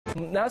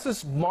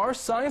NASA's Mars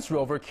science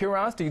rover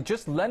Curiosity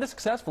just landed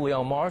successfully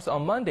on Mars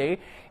on Monday,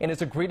 and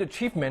it's a great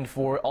achievement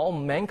for all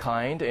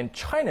mankind. And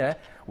China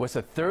was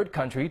the third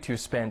country to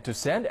send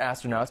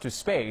astronauts to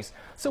space.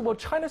 So will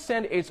China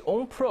send its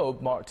own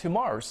probe to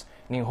Mars?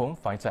 Ning Hong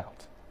finds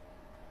out.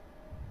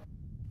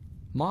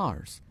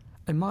 Mars,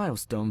 a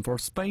milestone for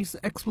space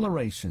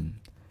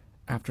exploration.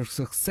 After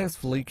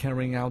successfully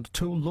carrying out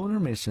 2 lunar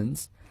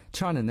missions,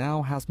 China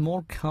now has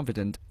more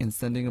confidence in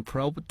sending a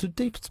probe to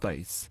deep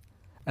space.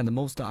 And the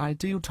most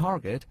ideal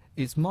target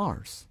is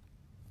Mars.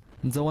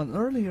 Though an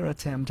earlier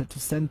attempt to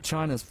send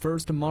China's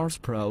first Mars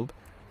probe,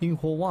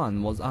 Yinghuo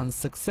 1, was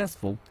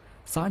unsuccessful,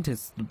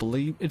 scientists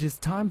believe it is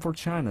time for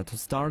China to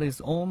start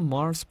its own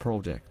Mars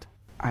project.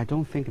 I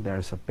don't think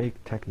there's a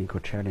big technical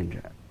challenge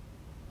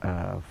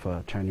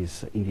for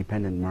Chinese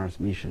independent Mars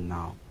mission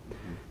now,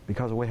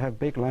 because we have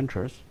big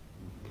launchers.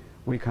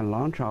 We can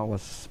launch our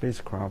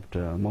spacecraft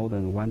more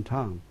than 1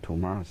 ton to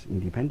Mars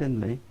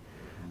independently.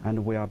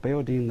 And we are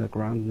building the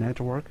ground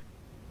network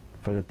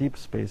for the deep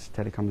space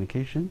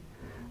telecommunication,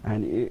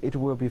 and it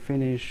will be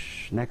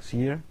finished next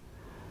year.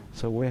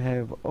 So we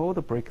have all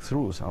the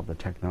breakthroughs of the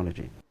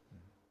technology.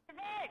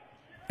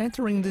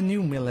 Entering the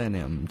new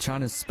millennium,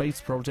 China's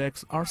space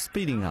projects are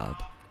speeding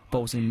up,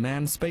 both in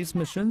manned space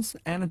missions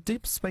and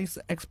deep space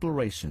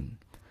exploration.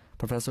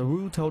 Professor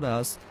Wu told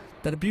us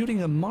that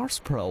building a Mars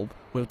probe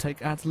will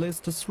take at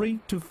least 3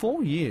 to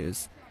 4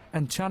 years,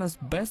 and China's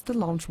best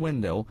launch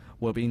window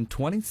will be in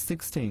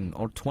 2016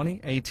 or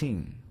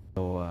 2018.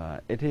 So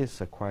it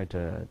is quite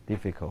a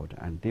difficult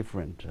and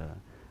different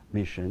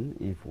mission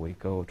if we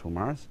go to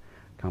Mars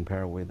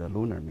compared with the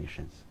lunar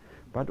missions.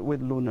 But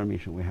with lunar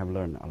mission we have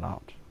learned a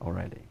lot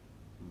already.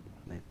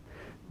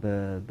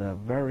 The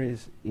very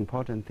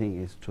important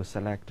thing is to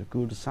select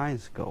good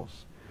science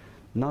goals,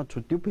 not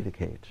to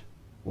duplicate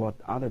what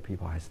other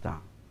people has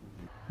done.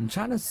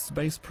 China's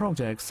space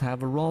projects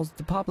have aroused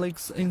the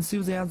public's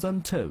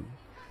enthusiasm too.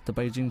 The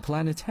Beijing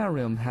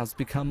Planetarium has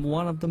become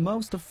one of the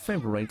most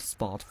favorite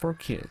spots for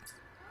kids.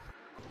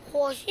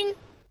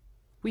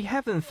 We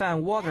haven't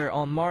found water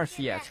on Mars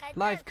yet.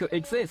 Life could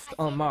exist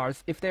on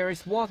Mars if there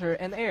is water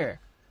and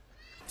air.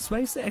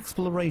 Space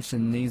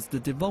exploration needs the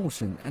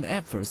devotion and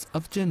efforts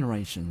of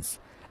generations,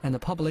 and the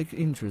public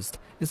interest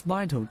is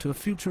vital to a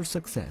future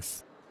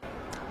success.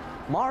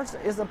 Mars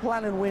is a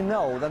planet we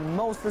know that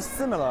most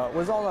similar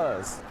with our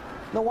Earth.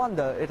 No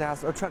wonder it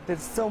has attracted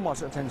so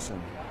much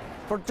attention.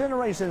 For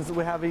generations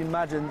we have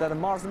imagined that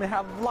Mars may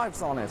have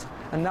lives on it,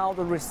 and now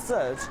the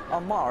research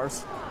on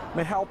Mars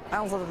may help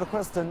answer the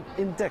question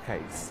in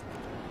decades.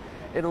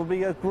 It will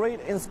be a great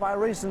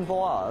inspiration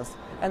for us,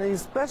 and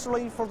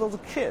especially for those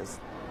kids,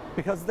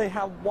 because they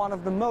have one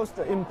of the most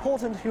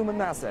important human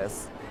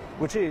assets,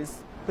 which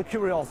is the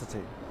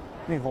curiosity.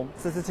 Ning Hong,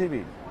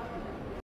 CCTV.